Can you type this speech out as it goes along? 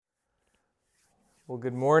Well,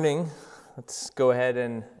 good morning. Let's go ahead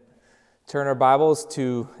and turn our Bibles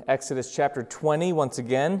to Exodus chapter 20 once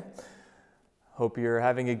again. Hope you're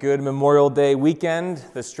having a good Memorial Day weekend,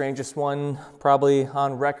 the strangest one probably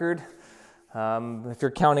on record. If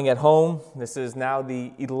you're counting at home, this is now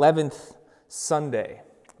the 11th Sunday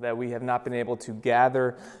that we have not been able to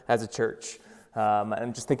gather as a church.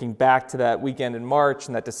 And just thinking back to that weekend in March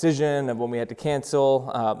and that decision of when we had to cancel,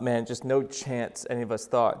 just no chance any of us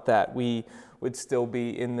thought that we would still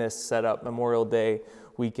be in this setup Memorial Day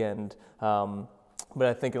weekend. But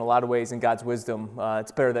I think in a lot of ways, in God's wisdom,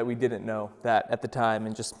 it's better that we didn't know that at the time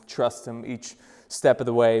and just trust Him each step of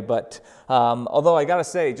the way. But although I got to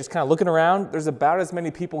say, just kind of looking around, there's about as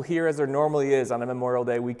many people here as there normally is on a Memorial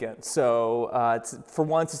Day weekend. So for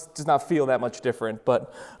once, it does not feel that much different.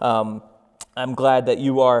 But I'm glad that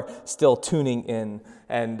you are still tuning in.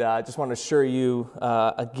 And I just want to assure you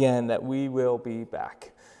again that we will be back.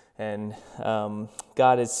 And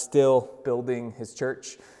God is still building His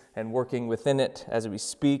church and working within it as we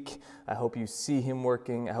speak. I hope you see Him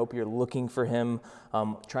working. I hope you're looking for Him,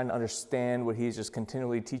 trying to understand what He's just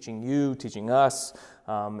continually teaching you, teaching us,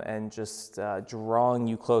 and just drawing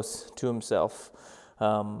you close to Himself.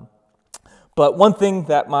 But one thing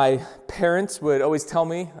that my parents would always tell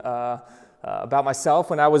me about myself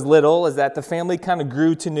when I was little is that the family kind of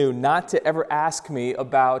grew to know not to ever ask me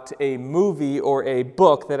about a movie or a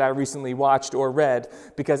book that I recently watched or read,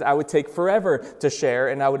 because I would take forever to share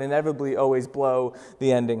and I would inevitably always blow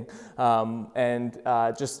the ending.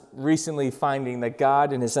 Just recently finding that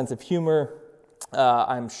God, in His sense of humor,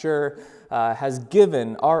 I'm sure, has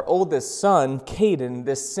given our oldest son, Caden,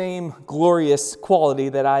 this same glorious quality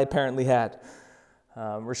that I apparently had.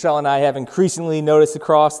 Rochelle and I have increasingly noticed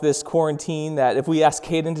across this quarantine that if we ask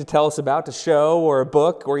Caden to tell us about a show or a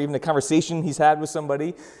book or even a conversation he's had with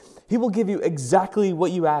somebody, he will give you exactly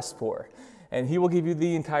what you asked for. And he will give you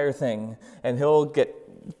the entire thing. And he'll get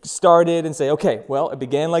started and say, okay, well, it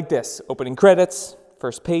began like this. Opening credits,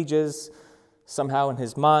 first pages. Somehow in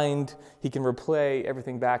his mind, he can replay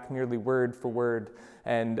everything back nearly word for word.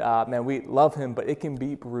 And we love him, but it can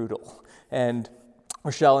be brutal. And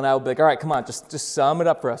Rochelle and I will be like, all right, come on, just sum it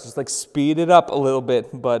up for us. Just like speed it up a little bit.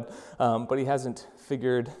 But he hasn't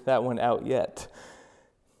figured that one out yet.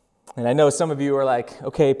 And I know some of you are like,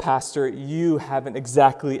 okay, Pastor, you haven't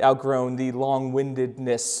exactly outgrown the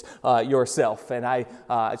long-windedness yourself. And I just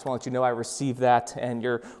want to let you know I received that, and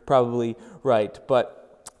you're probably right.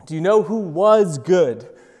 But do you know who was good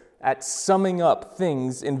at summing up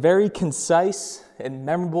things in very concise and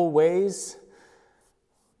memorable ways?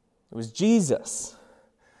 It was Jesus.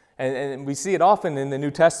 And we see it often in the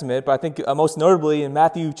New Testament, but I think most notably in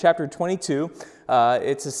Matthew chapter 22,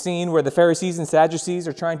 it's a scene where the Pharisees and Sadducees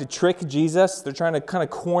are trying to trick Jesus. They're trying to kind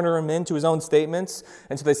of corner him into his own statements.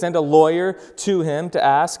 And so they send a lawyer to him to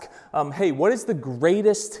ask, hey, what is the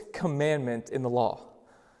greatest commandment in the law?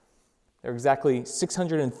 There are exactly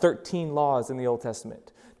 613 laws in the Old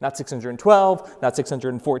Testament. Not 612, not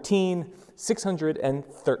 614,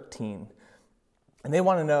 613. And they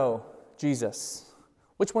want to know, Jesus,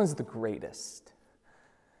 which one's the greatest?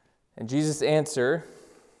 And Jesus' answer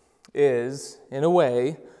is, in a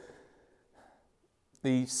way,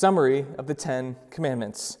 the summary of the 10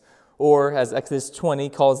 commandments, or as Exodus 20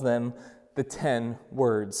 calls them, the 10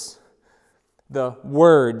 words. The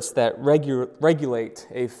words that regulate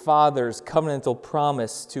a father's covenantal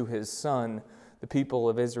promise to his son, the people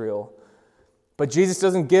of Israel. But Jesus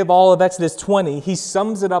doesn't give all of Exodus 20. He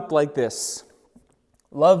sums it up like this.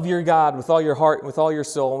 Love your God with all your heart, with all your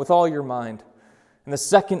soul, and with all your mind. And the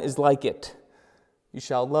second is like it. You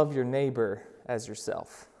shall love your neighbor as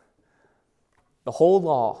yourself. The whole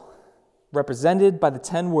law, represented by the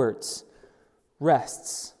 10 words,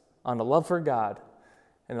 rests on a love for God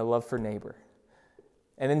and a love for neighbor.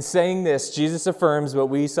 And in saying this, Jesus affirms what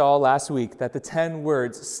we saw last week, that the 10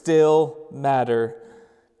 words still matter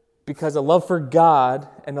because a love for God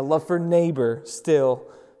and a love for neighbor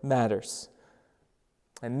still matters.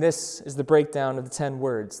 And this is the breakdown of the 10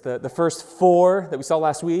 words. The first 4 that we saw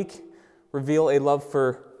last week reveal a love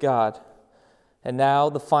for God. And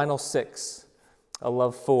now the final 6, a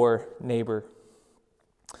love for neighbor.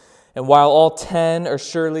 And while all 10 are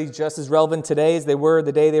surely just as relevant today as they were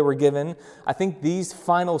the day they were given, I think these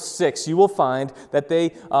final 6, you will find that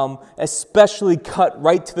they especially cut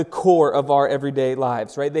right to the core of our everyday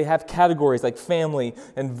lives, right? They have categories like family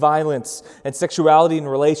and violence and sexuality and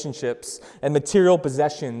relationships and material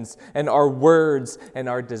possessions and our words and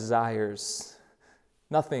our desires.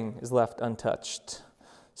 Nothing is left untouched.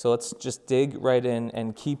 So let's just dig right in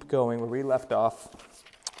and keep going where we left off.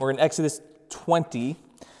 We're in Exodus 20.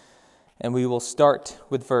 And we will start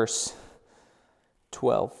with verse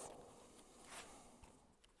 12.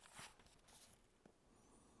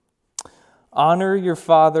 Honor your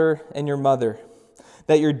father and your mother,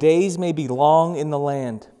 that your days may be long in the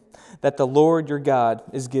land that the Lord your God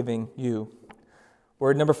is giving you.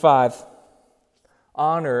 Word number 5,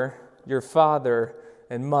 honor your father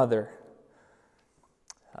and mother.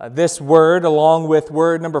 This word, along with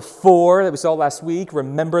word number 4 that we saw last week,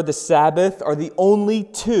 remember the Sabbath, are the only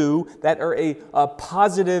two that are a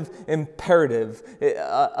positive imperative,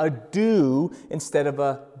 a do instead of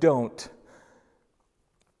a don't.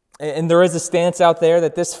 And there is a stance out there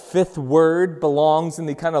that this 5th word belongs in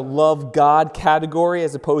the kind of love God category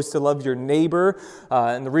as opposed to love your neighbor.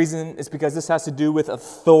 And the reason is because this has to do with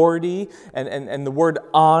authority. And the word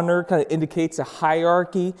honor kind of indicates a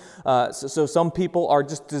hierarchy. So some people are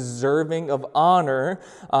just deserving of honor.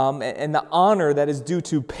 And the honor that is due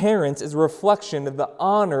to parents is a reflection of the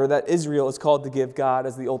honor that Israel is called to give God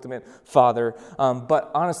as the ultimate father.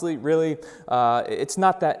 But honestly, really, it's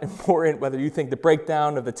not that important whether you think the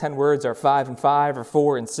breakdown of the 10 words are 5 and 5 or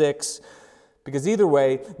 4 and 6, because either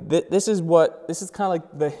way, this is kind of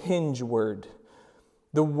like the hinge word,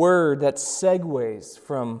 the word that segues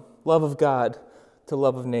from love of God to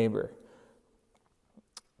love of neighbor.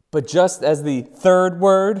 But just as the 3rd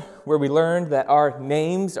word, where we learned that our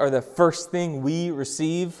names are the first thing we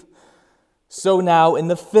receive, so now in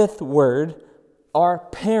the 5th word, our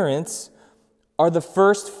parents are the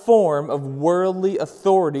first form of worldly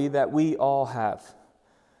authority that we all have.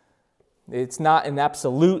 It's not an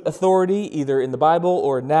absolute authority, either in the Bible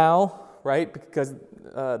or now, right? Because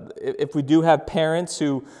if we do have parents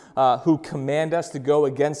who command us to go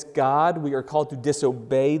against God, we are called to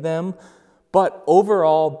disobey them. But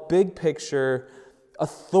overall, big picture,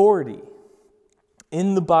 authority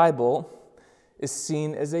in the Bible is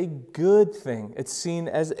seen as a good thing. It's seen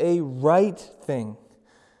as a right thing.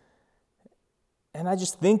 And I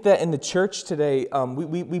just think that in the church today,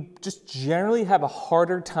 we just generally have a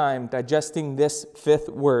harder time digesting this 5th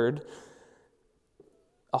word,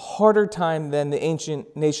 a harder time than the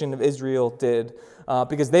ancient nation of Israel did,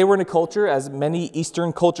 because they were in a culture, as many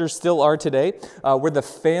Eastern cultures still are today, where the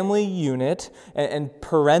family unit and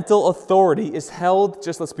parental authority is held,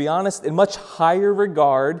 just let's be honest, in much higher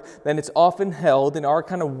regard than it's often held in our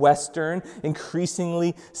kind of Western,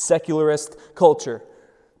 increasingly secularist culture.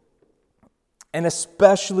 And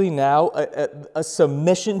especially now, a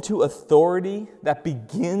submission to authority that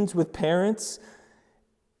begins with parents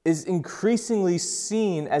is increasingly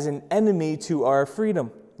seen as an enemy to our freedom,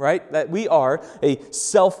 right? That we are a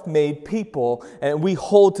self-made people, and we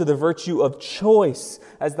hold to the virtue of choice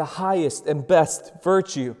as the highest and best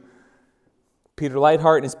virtue. Peter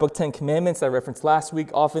Leithart, in his book 10 Commandments that I referenced last week,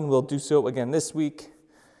 often will do so again this week.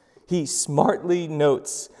 He smartly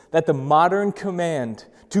notes that the modern command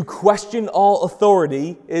to question all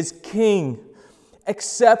authority is king,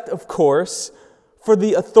 except, of course, for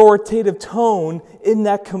the authoritative tone in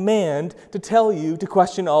that command to tell you to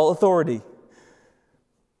question all authority.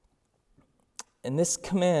 And this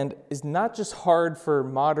command is not just hard for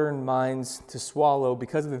modern minds to swallow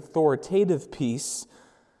because of the authoritative piece,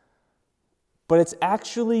 but it's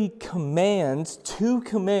actually two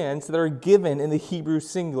commands that are given in the Hebrew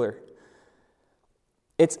singular.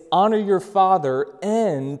 It's honor your father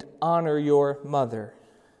and honor your mother,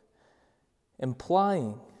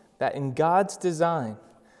 implying that in God's design,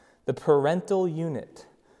 the parental unit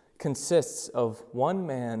consists of one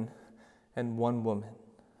man and one woman.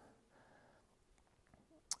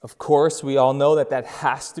 Of course, we all know that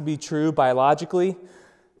has to be true biologically,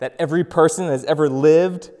 that every person that has ever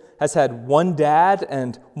lived has had one dad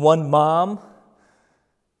and one mom,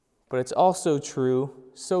 but it's also true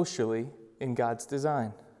socially in God's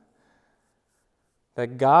design.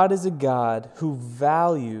 That God is a God who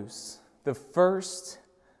values the first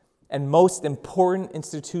and most important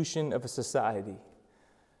institution of a society,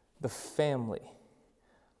 the family.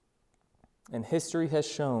 And history has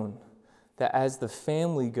shown that as the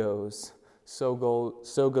family goes, so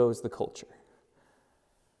goes the culture.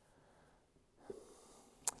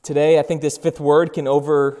 Today, I think this 5th word can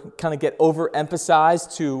get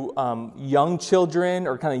overemphasized to young children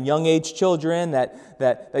or kind of young age children,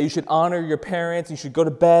 that you should honor your parents, you should go to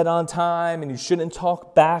bed on time, and you shouldn't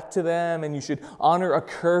talk back to them, and you should honor a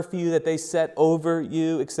curfew that they set over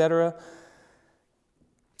you, etc.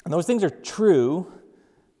 And those things are true,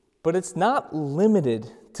 but it's not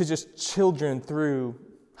limited to just children through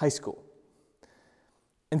high school.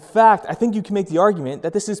 In fact, I think you can make the argument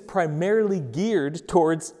that this is primarily geared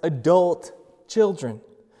towards adult children.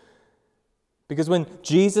 Because when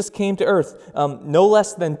Jesus came to earth, no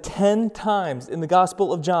less than 10 times in the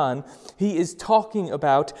Gospel of John, he is talking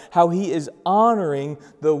about how he is honoring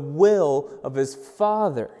the will of his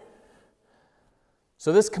Father.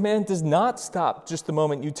 So this command does not stop just the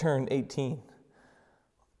moment you turn 18.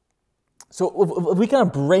 So if we kind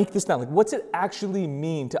of break this down, like what's it actually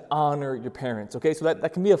mean to honor your parents? Okay, so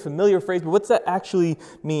that can be a familiar phrase, but what's that actually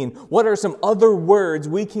mean? What are some other words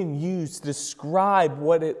we can use to describe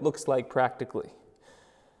what it looks like practically?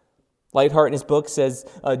 Lightheart in his book says,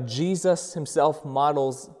 Jesus himself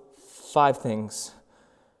models 5 things.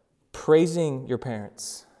 Praising your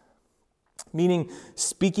parents, meaning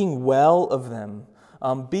speaking well of them,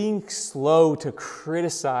 being slow to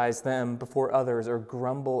criticize them before others or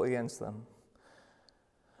grumble against them.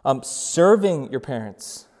 Serving your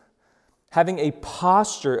parents, having a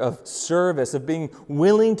posture of service, of being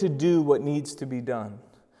willing to do what needs to be done.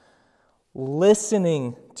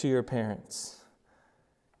 Listening to your parents,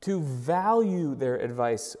 to value their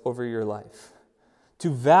advice over your life, to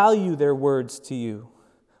value their words to you,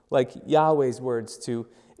 like Yahweh's words to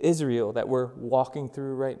Israel that we're walking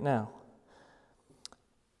through right now.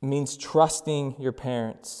 It means trusting your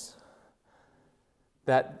parents,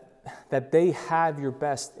 that they have your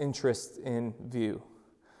best interests in view.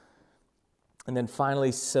 And then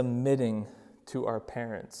finally, submitting to our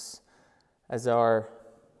parents as our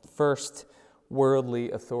first worldly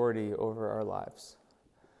authority over our lives.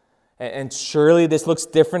 And surely this looks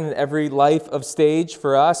different in every life of stage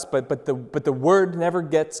for us, but the word never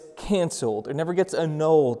gets canceled or never gets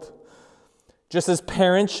annulled. Just as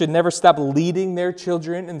parents should never stop leading their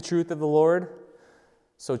children in the truth of the Lord,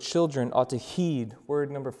 so children ought to heed word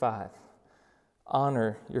number 5.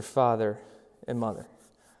 Honor your father and mother.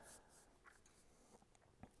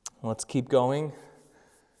 Let's keep going.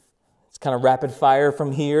 It's kind of rapid fire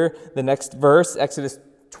from here. The next verse, Exodus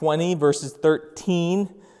 20, verses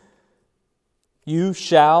 13. You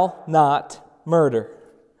shall not murder.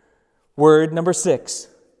 Word number 6.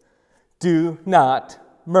 Do not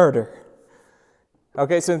murder.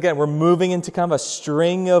 Okay, so again, we're moving into kind of a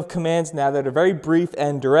string of commands now that are very brief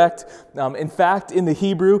and direct. In fact, in the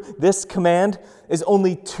Hebrew, this command is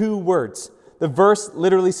only 2 words. The verse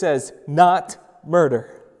literally says, not murder.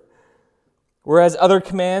 Whereas other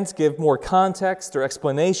commands give more context or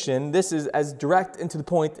explanation, this is as direct and to the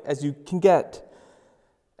point as you can get.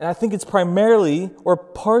 And I think it's primarily or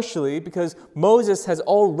partially because Moses has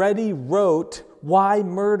already wrote why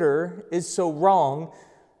murder is so wrong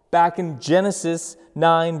back in Genesis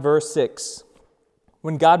 9, verse 6.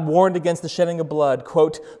 When God warned against the shedding of blood,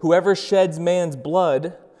 quote, whoever sheds man's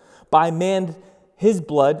blood, by man his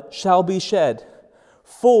blood shall be shed.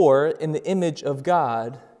 For in the image of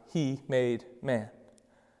God he made man.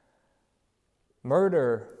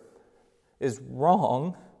 Murder is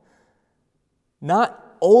wrong,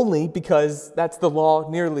 not only because that's the law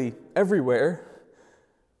nearly everywhere,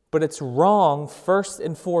 but it's wrong first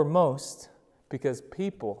and foremost because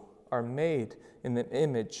people are made in the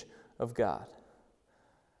image of God.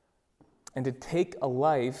 And to take a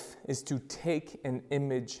life is to take an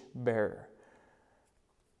image bearer.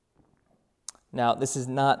 Now, this is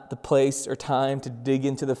not the place or time to dig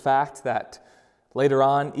into the fact that later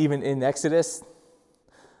on, even in Exodus,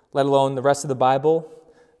 let alone the rest of the Bible,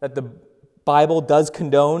 that the Bible does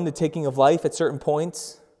condone the taking of life at certain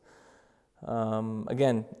points.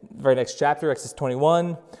 Again, very next chapter, Exodus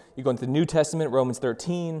 21, you go into the New Testament, Romans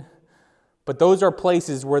 13. But those are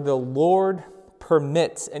places where the Lord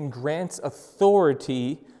permits and grants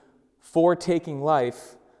authority for taking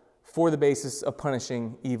life for the basis of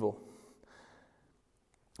punishing evil.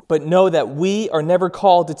 But know that we are never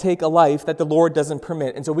called to take a life that the Lord doesn't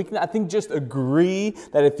permit. And so we can, I think, just agree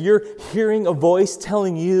that if you're hearing a voice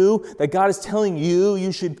telling you that God is telling you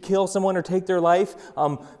you should kill someone or take their life,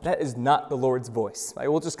 that is not the Lord's voice. I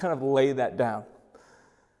will just kind of lay that down.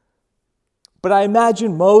 But I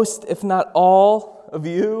imagine most, if not all, of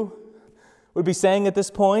you would be saying at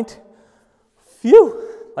this point, phew,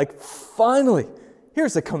 like finally,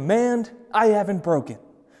 here's a command I haven't broken.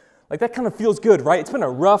 Like that kind of feels good, right? It's been a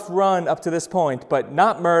rough run up to this point, but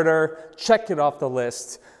not murder, check it off the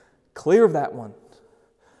list, clear of that one.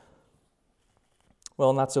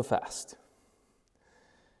 Well, not so fast.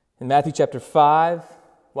 In Matthew chapter 5,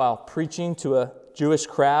 while preaching to a Jewish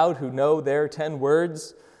crowd who know their 10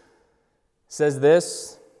 words, says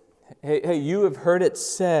this, hey, you have heard it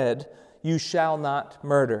said, you shall not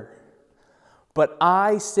murder. But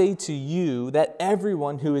I say to you that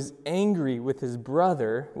everyone who is angry with his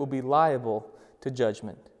brother will be liable to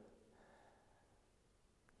judgment.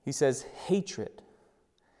 He says hatred,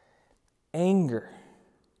 anger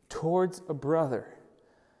towards a brother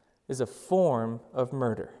is a form of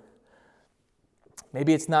murder.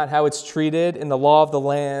 Maybe it's not how it's treated in the law of the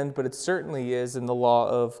land, but it certainly is in the law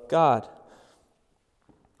of God.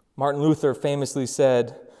 Martin Luther famously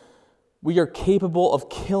said, "We are capable of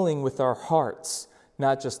killing with our hearts,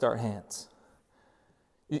 not just our hands."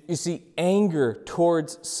 You see, anger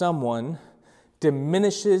towards someone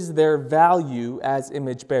diminishes their value as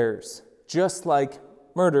image bearers, just like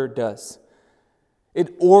murder does.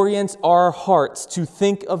 It orients our hearts to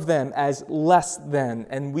think of them as less than,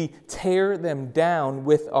 and we tear them down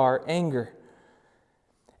with our anger.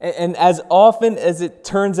 And as often as it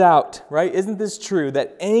turns out, right, isn't this true,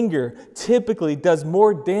 that anger typically does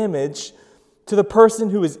more damage to the person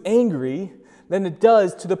who is angry than it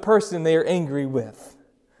does to the person they are angry with?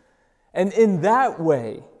 And in that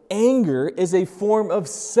way, anger is a form of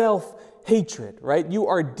self-hatred, right? You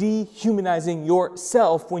are dehumanizing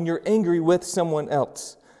yourself when you're angry with someone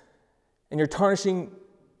else. And you're tarnishing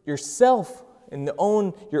yourself in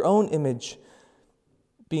your own image,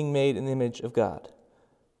 being made in the image of God.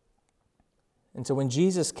 And so when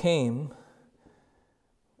Jesus came,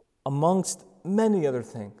 amongst many other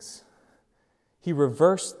things, he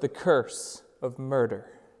reversed the curse of murder.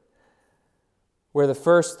 Where the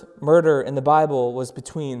first murder in the Bible was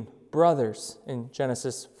between brothers in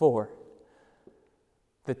Genesis 4,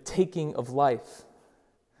 the taking of life,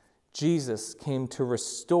 Jesus came to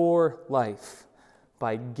restore life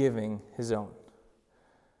by giving his own.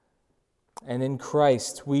 And in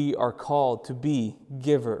Christ, we are called to be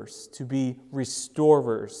givers, to be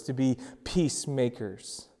restorers, to be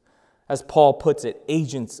peacemakers. As Paul puts it,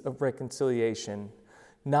 agents of reconciliation,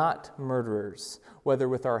 not murderers, whether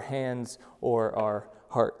with our hands or our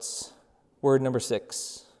hearts. Word number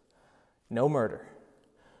 6, no murder.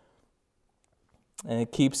 And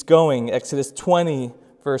it keeps going. Exodus 20,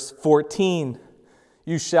 verse 14,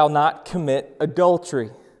 you shall not commit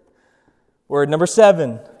adultery. Word number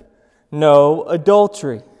 7, no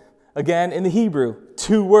adultery. Again, in the Hebrew,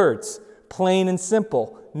 2 words, plain and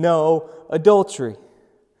simple, no adultery.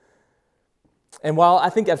 And while I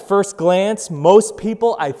think at first glance, most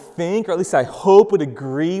people, I think, or at least I hope, would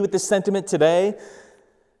agree with this sentiment today,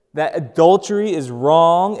 that adultery is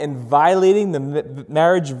wrong and violating the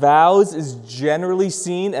marriage vows is generally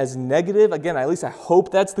seen as negative. Again, at least I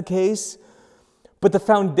hope that's the case. But the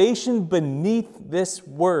foundation beneath this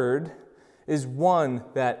word is one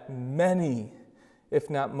that many, if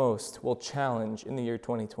not most, will challenge in the year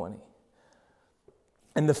 2020.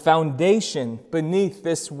 And the foundation beneath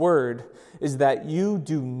this word is that you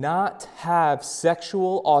do not have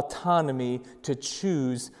sexual autonomy to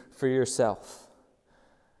choose for yourself.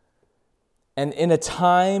 And in a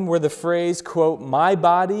time where the phrase, quote, "my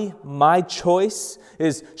body, my choice,"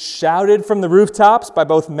 is shouted from the rooftops by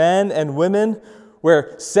both men and women,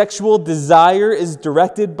 where sexual desire is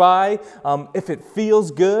directed by, if it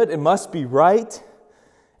feels good, it must be right,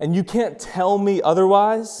 and you can't tell me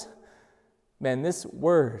otherwise, man, this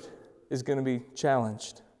word is going to be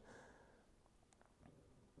challenged.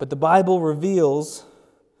 But the Bible reveals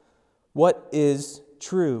what is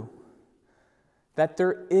true, that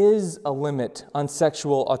there is a limit on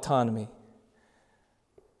sexual autonomy.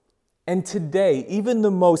 And today, even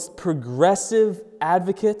the most progressive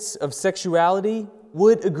advocates of sexuality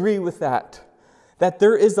would agree with that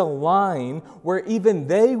there is a line where even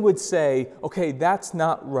they would say, okay, that's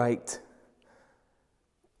not right.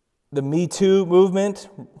 The Me Too movement,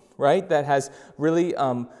 right, that has really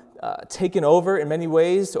taken over in many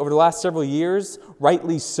ways over the last several years,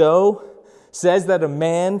 rightly so, says that a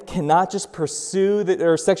man cannot just pursue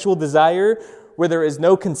their sexual desire where there is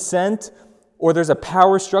no consent or there's a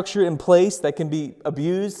power structure in place that can be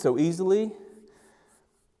abused so easily.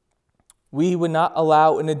 We would not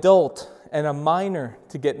allow an adult and a minor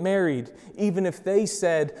to get married, even if they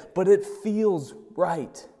said, but it feels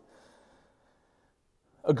right.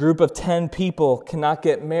 A group of 10 people cannot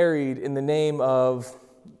get married in the name of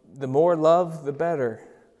the more love, the better.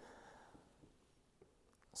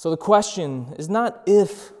 So the question is not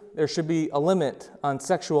if there should be a limit on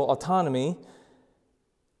sexual autonomy.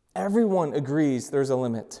 Everyone agrees there's a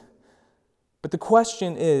limit. But the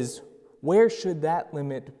question is, where should that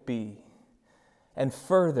limit be? And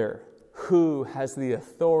further, who has the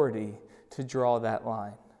authority to draw that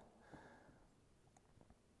line?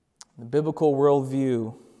 The biblical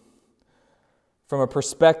worldview, from a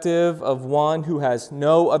perspective of one who has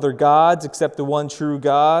no other gods except the one true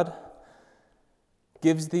God,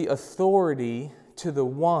 gives the authority to the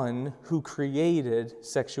one who created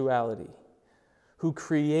sexuality, who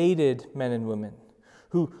created men and women,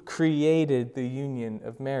 who created the union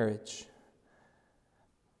of marriage.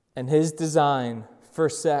 And his design for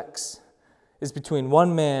sex is between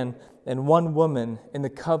one man and one woman in the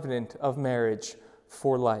covenant of marriage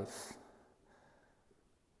for life.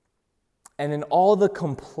 And in all the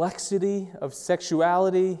complexity of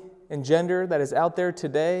sexuality and gender that is out there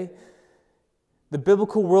today, the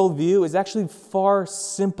biblical worldview is actually far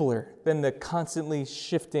simpler than the constantly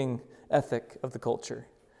shifting ethic of the culture.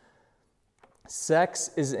 Sex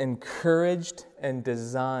is encouraged and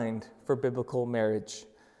designed for biblical marriage,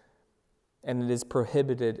 and it is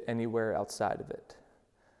prohibited anywhere outside of it.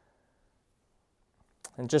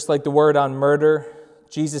 And just like the word on murder,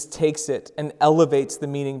 Jesus takes it and elevates the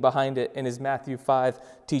meaning behind it in his Matthew 5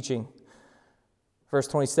 teaching. Verse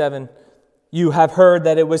 27, "You have heard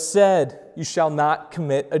that it was said, 'You shall not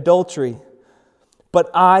commit adultery.' But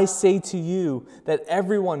I say to you that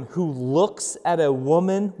everyone who looks at a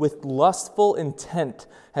woman with lustful intent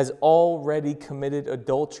has already committed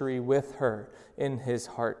adultery with her in his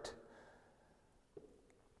heart."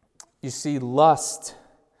 You see, lust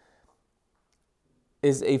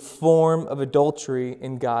is a form of adultery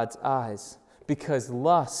in God's eyes, because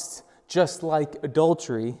lust, just like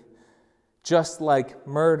adultery, just like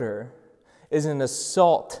murder, is an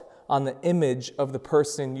assault on the image of the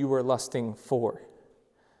person you were lusting for.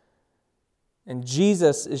 And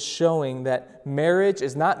Jesus is showing that marriage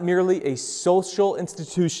is not merely a social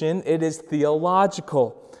institution, it is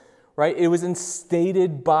theological, right? It was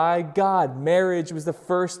instated by God. Marriage was the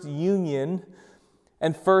first union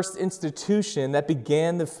and first institution that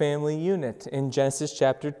began the family unit in Genesis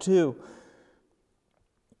chapter 2.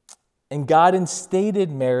 And God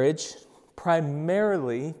instated marriage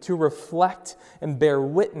primarily to reflect and bear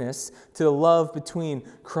witness to the love between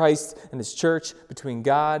Christ and his church, between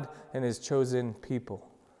God and his chosen people.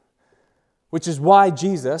 Which is why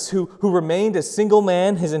Jesus, who remained a single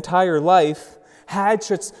man his entire life, had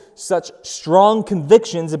such strong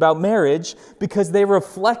convictions about marriage, because they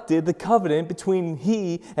reflected the covenant between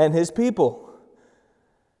he and his people.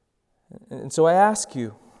 And so I ask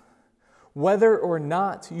you, whether or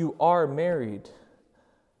not you are married,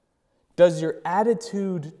 does your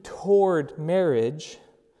attitude toward marriage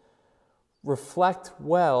reflect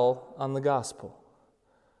well on the gospel?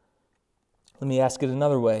 Let me ask it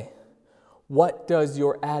another way. What does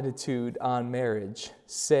your attitude on marriage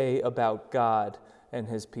say about God and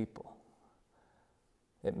his people?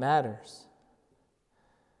 It matters.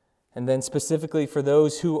 And then specifically for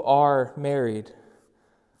those who are married,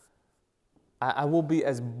 I will be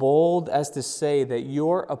as bold as to say that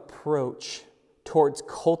your approach towards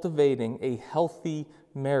cultivating a healthy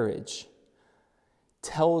marriage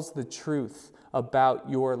tells the truth about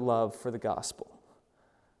your love for the gospel.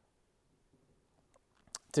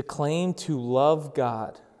 To claim to love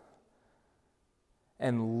God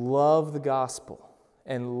and love the gospel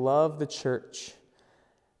and love the church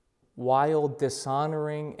while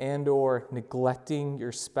dishonoring and or neglecting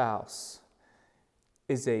your spouse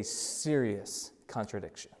is a serious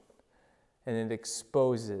contradiction, and it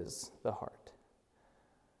exposes the heart.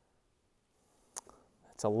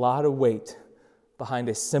 That's a lot of weight behind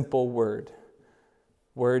a simple word.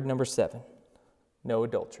 Word number 7, no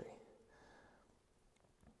adultery.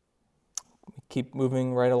 Keep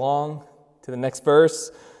moving right along to the next verse,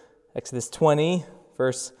 Exodus 20,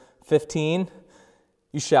 verse 15.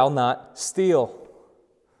 You shall not steal.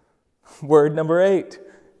 Word number 8,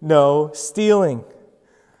 no stealing.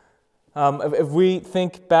 If we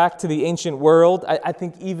think back to the ancient world, I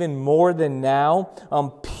think even more than now,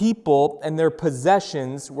 people and their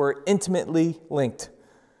possessions were intimately linked.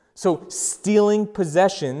 So stealing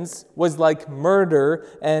possessions was like murder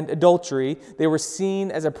and adultery. They were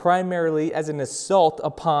seen as primarily as an assault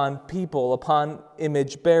upon people, upon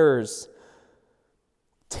image bearers,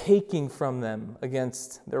 taking from them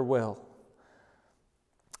against their will.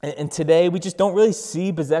 And today, we just don't really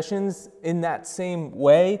see possessions in that same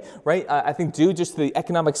way, right? I think due just to the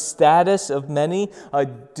economic status of many,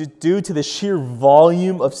 due to the sheer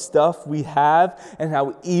volume of stuff we have and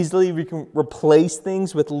how easily we can replace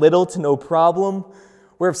things with little to no problem,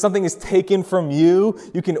 where if something is taken from you,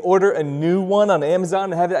 you can order a new one on Amazon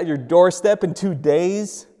and have it at your doorstep in 2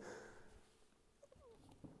 days.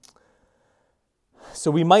 So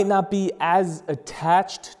we might not be as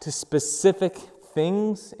attached to specific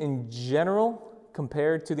things in general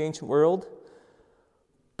compared to the ancient world,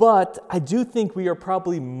 but I do think we are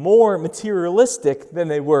probably more materialistic than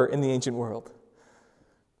they were in the ancient world,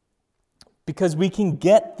 because we can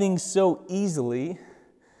get things so easily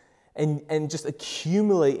and just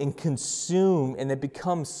accumulate and consume, and it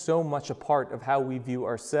becomes so much a part of how we view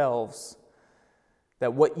ourselves,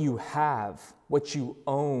 that what you have, what you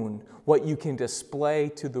own, what you can display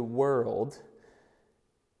to the world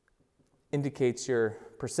indicates your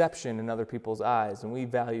perception in other people's eyes, and we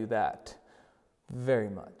value that very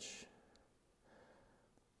much.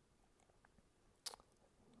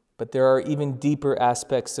 But there are even deeper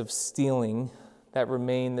aspects of stealing that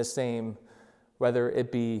remain the same, whether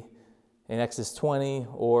it be in Exodus 20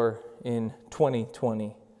 or in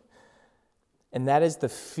 2020. And that is the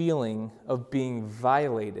feeling of being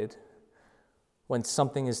violated when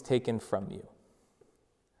something is taken from you.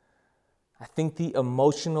 I think the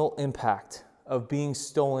emotional impact of being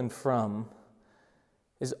stolen from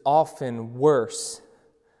is often worse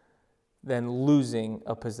than losing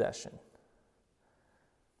a possession.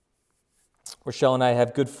 Rochelle and I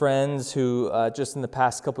have good friends who just in the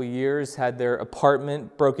past couple of years had their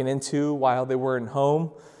apartment broken into while they weren't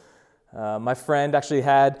home. My friend actually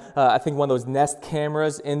had, I think, one of those Nest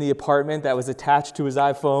cameras in the apartment that was attached to his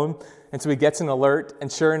iPhone. And so he gets an alert,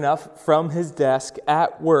 and sure enough, from his desk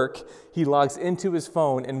at work, he logs into his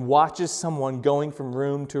phone and watches someone going from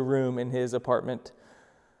room to room in his apartment.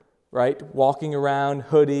 Right? Walking around,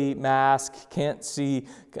 hoodie, mask, can't see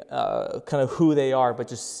kind of who they are, but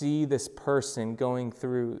just see this person going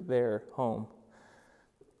through their home.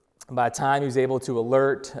 By the time he was able to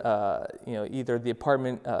alert, either the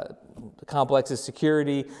apartment complex's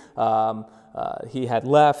security, he had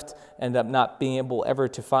left, ended up not being able ever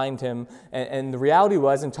to find him. And the reality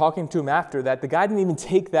was, in talking to him after that, the guy didn't even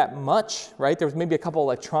take that much, right? There was maybe a couple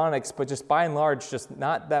electronics, but just by and large, just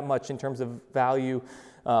not that much in terms of value,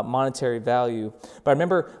 monetary value. But I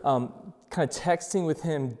remember kind of texting with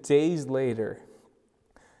him days later,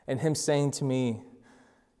 and him saying to me,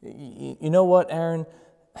 you know what, Aaron?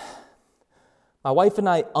 My wife and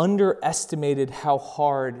I underestimated how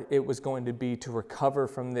hard it was going to be to recover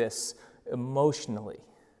from this emotionally.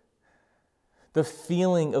 The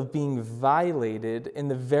feeling of being violated in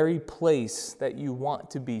the very place that you want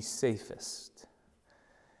to be safest.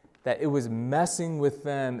 That it was messing with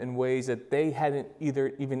them in ways that they hadn't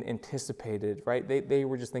even anticipated, right? They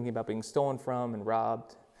were just thinking about being stolen from and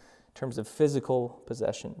robbed in terms of physical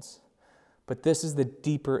possessions. But this is the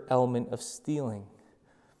deeper element of stealing.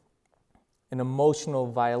 An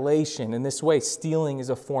emotional violation. In this way, stealing is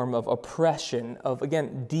a form of oppression, of,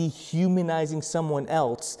 again, dehumanizing someone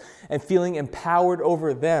else and feeling empowered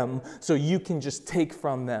over them so you can just take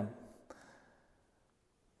from them.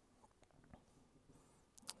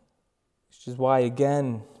 Which is why,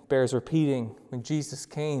 again, bears repeating, when Jesus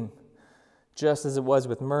came, just as it was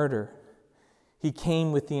with murder, he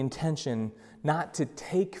came with the intention not to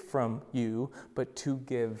take from you, but to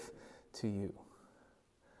give to you.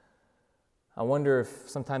 I wonder if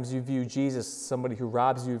sometimes you view Jesus as somebody who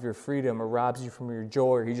robs you of your freedom or robs you from your joy,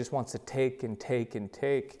 or he just wants to take and take and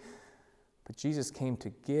take. But Jesus came to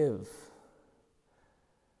give.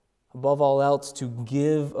 Above all else, to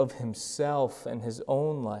give of himself and his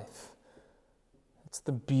own life. It's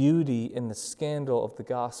the beauty and the scandal of the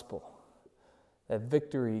gospel. That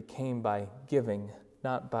victory came by giving,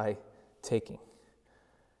 not by taking.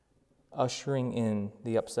 Ushering in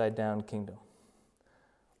the upside-down kingdom.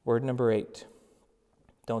 Word number 8,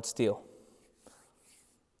 don't steal.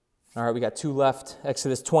 All right, we got 2 left.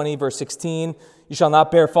 Exodus 20, verse 16, you shall not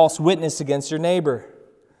bear false witness against your neighbor.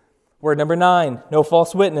 Word number 9, no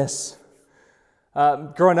false witness.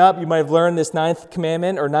 Growing up, you might have learned this 9th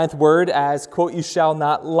commandment or 9th word as, quote, you shall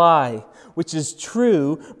not lie, which is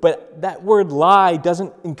true, but that word lie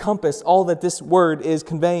doesn't encompass all that this word is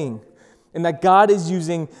conveying. And that God is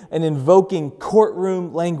using and invoking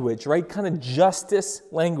courtroom language, right? Kind of justice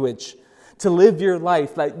language to live your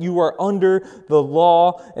life, that you are under the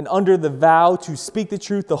law and under the vow to speak the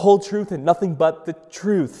truth, the whole truth, and nothing but the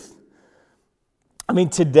truth. I mean,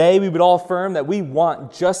 today we would all affirm that we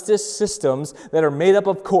want justice systems that are made up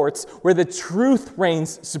of courts where the truth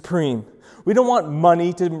reigns supreme. We don't want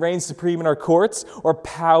money to reign supreme in our courts or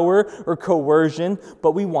power or coercion,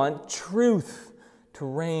 but we want truth to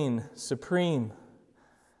reign supreme.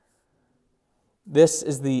 This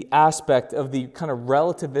is the aspect of the kind of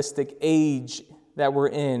relativistic age that we're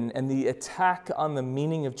in and the attack on the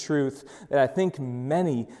meaning of truth that I think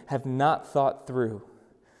many have not thought through.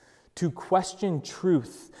 To question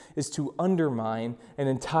truth is to undermine an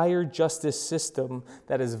entire justice system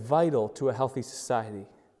that is vital to a healthy society.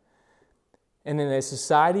 And in a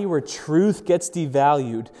society where truth gets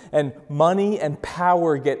devalued and money and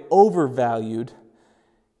power get overvalued,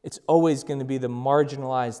 it's always going to be the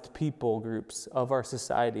marginalized people groups of our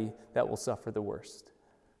society that will suffer the worst.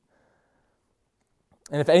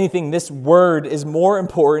 And if anything, this word is more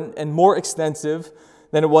important and more extensive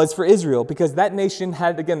than it was for Israel, because that nation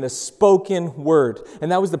had, again, the spoken word,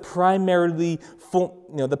 and that was the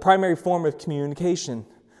primary form of communication.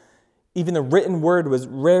 Even the written word was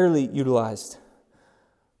rarely utilized.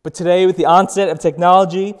 But today, with the onset of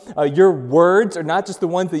technology, your words are not just the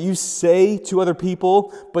ones that you say to other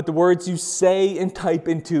people, but the words you say and type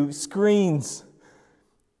into screens.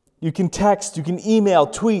 You can text, you can email,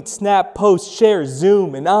 tweet, snap, post, share,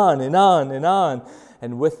 Zoom, and on and on and on.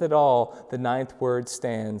 And with it all, the ninth word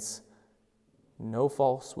stands: no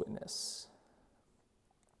false witness.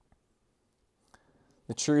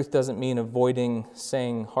 The truth doesn't mean avoiding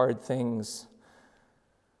saying hard things.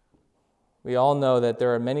 We all know that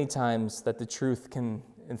there are many times that the truth can,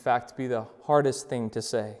 in fact, be the hardest thing to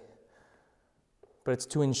say. But it's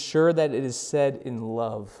to ensure that it is said in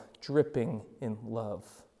love, dripping in love,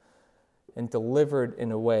 and delivered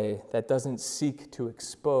in a way that doesn't seek to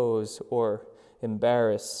expose or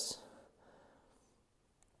embarrass.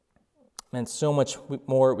 Man, so much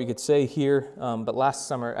more we could say here, but last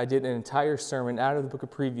summer I did an entire sermon out of the book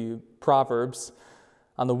of Proverbs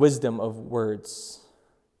on the wisdom of words.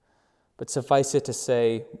 But suffice it to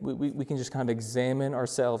say, we can just kind of examine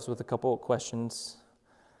ourselves with a couple of questions.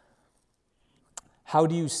 How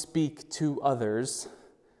do you speak to others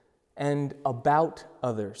and about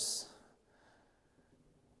others?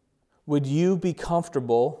 Would you be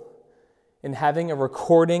comfortable in having a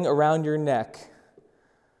recording around your neck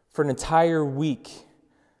for an entire week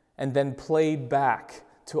and then played back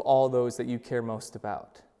to all those that you care most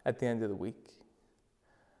about at the end of the week?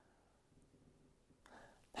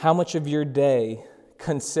 How much of your day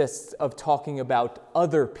consists of talking about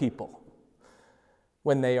other people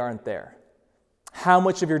when they aren't there? How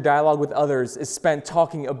much of your dialogue with others is spent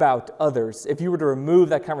talking about others? If you were to remove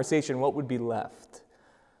that conversation, what would be left?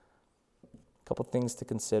 A couple things to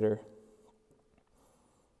consider.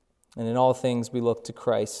 And in all things, we look to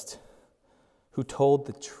Christ, who told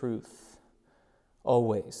the truth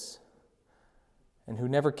always, and who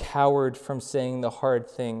never cowered from saying the hard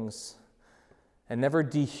things, and never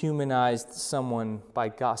dehumanized someone by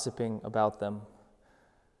gossiping about them.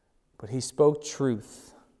 But he spoke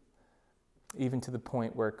truth, even to the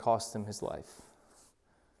point where it cost him his life.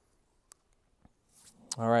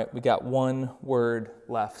 All right, we got one word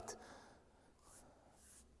left.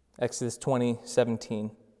 Exodus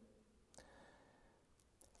 20:17.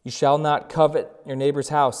 You shall not covet your neighbor's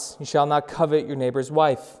house. You shall not covet your neighbor's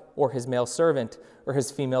wife, or his male servant, or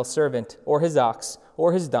his female servant, or his ox,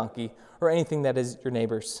 or his donkey, or anything that is your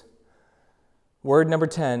neighbor's. Word number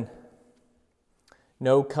 10,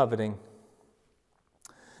 no coveting.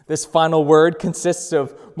 This final word consists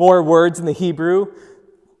of more words in the Hebrew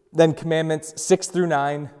than commandments 6 through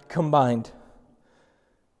 9 combined.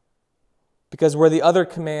 Because where the other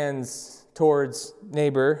commands towards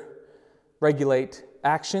neighbor regulate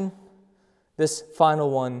action, this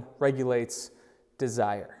final one regulates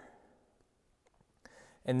desire.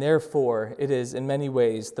 And therefore, it is in many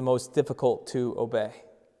ways the most difficult to obey.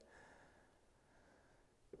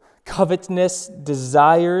 Covetousness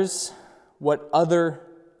desires what other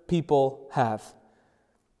people have.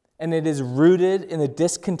 And it is rooted in the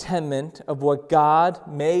discontentment of what God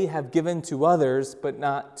may have given to others, but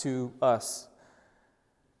not to us.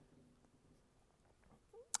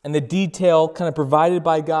 And the detail kind of provided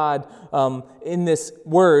by God in this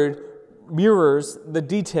word mirrors the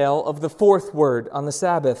detail of the fourth word on the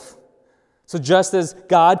Sabbath. So just as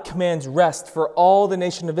God commands rest for all the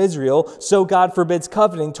nation of Israel, so God forbids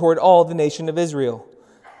coveting toward all the nation of Israel.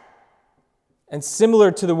 And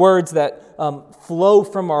similar to the words that flow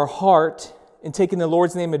from our heart in taking the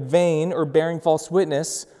Lord's name in vain or bearing false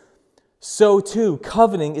witness, so too,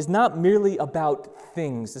 coveting is not merely about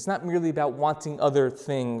things. It's not merely about wanting other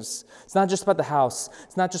things. It's not just about the house.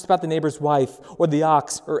 It's not just about the neighbor's wife or the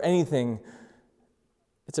ox or anything.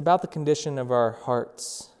 It's about the condition of our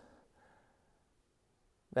hearts.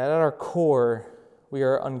 That at our core, we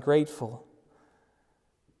are ungrateful.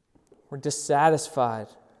 We're dissatisfied.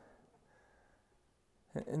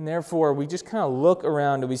 And therefore, we just kind of look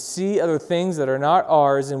around and we see other things that are not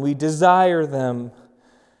ours and we desire them.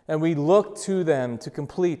 And we look to them to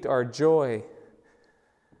complete our joy.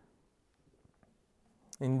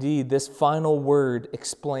 Indeed, this final word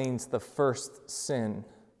explains the first sin.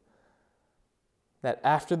 That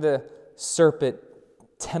after the serpent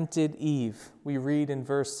tempted Eve, we read in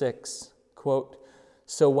verse 6, quote,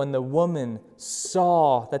 "So when the woman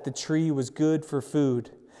saw that the tree was good for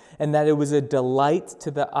food, and that it was a delight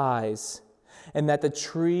to the eyes, and that the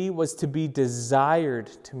tree was to be desired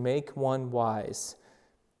to make one wise,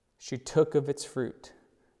 she took of its fruit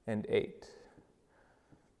and ate."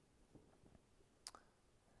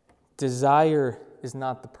 Desire is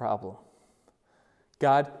not the problem.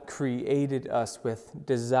 God created us with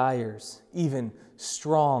desires, even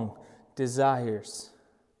strong desires.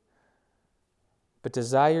 but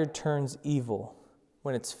desire turns evil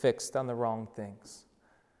when it's fixed on the wrong things.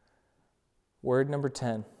 Word number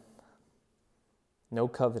 10, no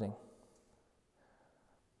coveting.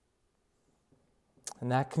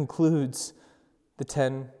 And that concludes the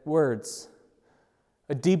 10 words.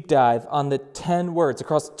 A deep dive on the 10 words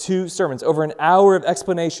across 2 sermons, over an hour of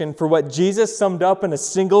explanation for what Jesus summed up in a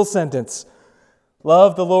single sentence.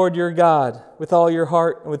 Love the Lord your God with all your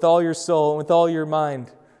heart and with all your soul and with all your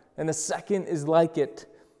mind. And the second is like it.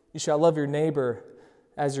 You shall love your neighbor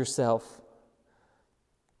as yourself.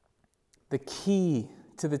 The key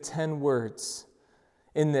to the 10 words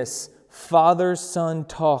in this father-son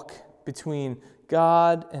talk between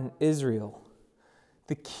God and Israel,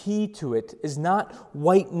 the key to it is not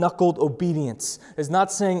white-knuckled obedience. It's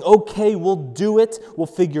not saying, okay, we'll do it, we'll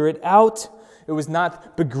figure it out. It was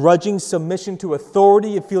not begrudging submission to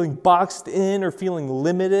authority of feeling boxed in or feeling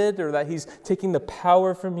limited or that he's taking the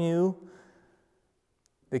power from you.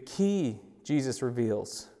 The key, Jesus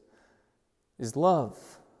reveals, is love.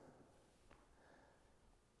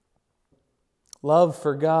 Love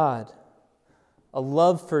for God, a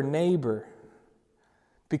love for neighbor,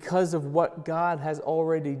 because of what God has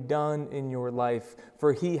already done in your life.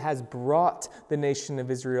 For he has brought the nation of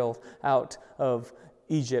Israel out of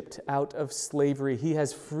Egypt, out of slavery. He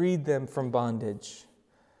has freed them from bondage.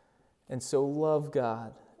 And so love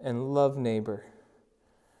God and love neighbor.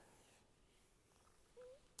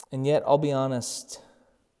 And yet, I'll be honest,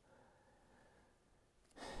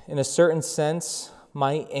 in a certain sense,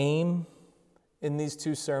 my aim in these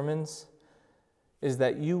 2 sermons is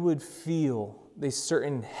that you would feel a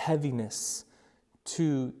certain heaviness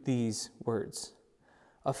to these words.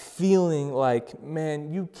 A feeling like,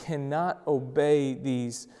 man, you cannot obey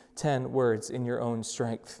these 10 words in your own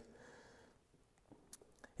strength.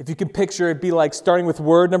 If you can picture it, be like starting with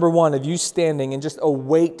word number 1 of you standing and just a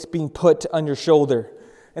weight being put on your shoulder.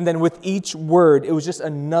 And then with each word, it was just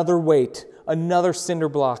another weight, another cinder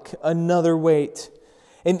block, another weight.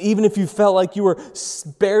 And even if you felt like you were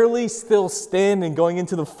barely still standing going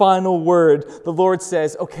into the final word, the Lord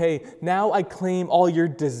says, okay, now I claim all your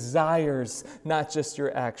desires, not just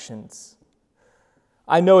your actions.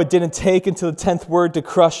 I know it didn't take until the 10th word to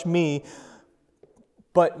crush me,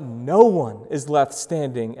 but no one is left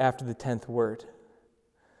standing after the 10th word.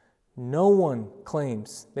 No one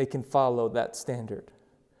claims they can follow that standard.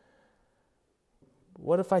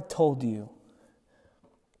 What if I told you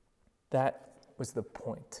that was the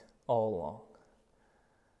point all along?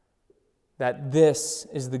 That this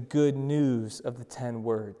is the good news of the 10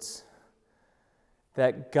 words.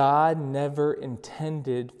 That God never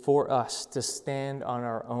intended for us to stand on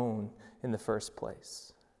our own in the first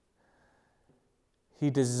place. He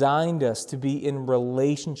designed us to be in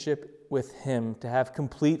relationship with Him, to have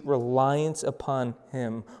complete reliance upon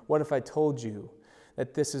Him. What if I told you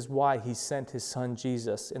that this is why He sent His Son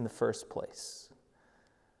Jesus in the first place?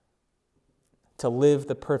 To live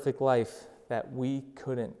the perfect life that we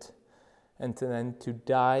couldn't, and to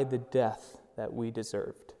die the death that we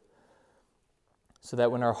deserved. So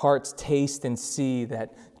that when our hearts taste and see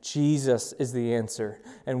that Jesus is the answer,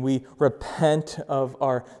 and we repent of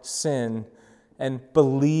our sin and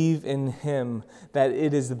believe in Him, that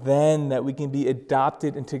it is then that we can be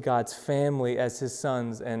adopted into God's family as His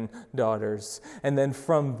sons and daughters. And then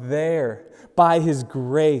from there, by His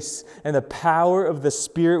grace and the power of the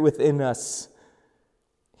Spirit within us,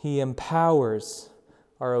 He empowers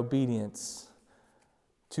our obedience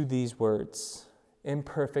to these words.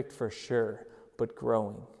 Imperfect for sure, but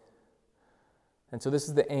growing. And so this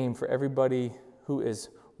is the aim for everybody who is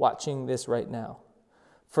watching this right now.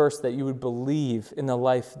 First, that you would believe in the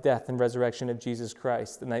life, death, and resurrection of Jesus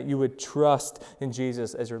Christ, and that you would trust in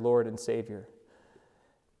Jesus as your Lord and Savior.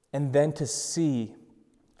 And then to see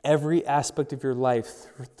every aspect of your life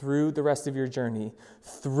through the rest of your journey,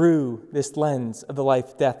 through this lens of the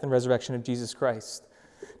life, death, and resurrection of Jesus Christ.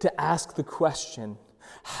 To ask the question,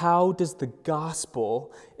 how does the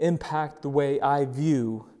gospel impact the way I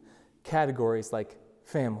view categories like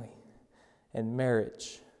family and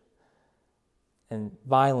marriage and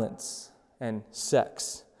violence and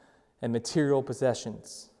sex and material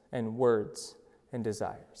possessions and words and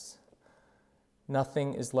desires?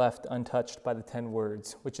 Nothing is left untouched by the 10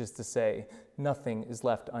 words, which is to say, nothing is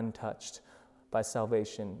left untouched by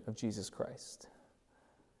salvation of Jesus Christ.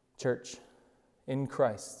 Church, in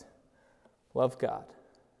Christ, love God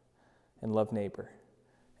and love neighbor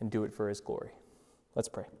and do it for His glory. Let's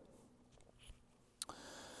pray.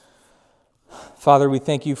 Father, we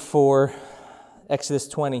thank You for Exodus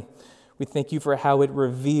 20. We thank You for how it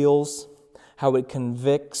reveals, how it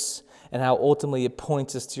convicts, and how ultimately it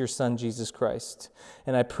points us to your Son, Jesus Christ.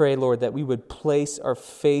 And I pray, Lord, that we would place our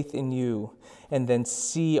faith in you and then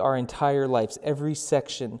see our entire lives, every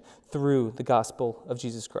section, through the gospel of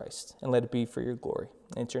Jesus Christ. And let it be for your glory.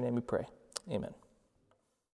 In your name we pray. Amen.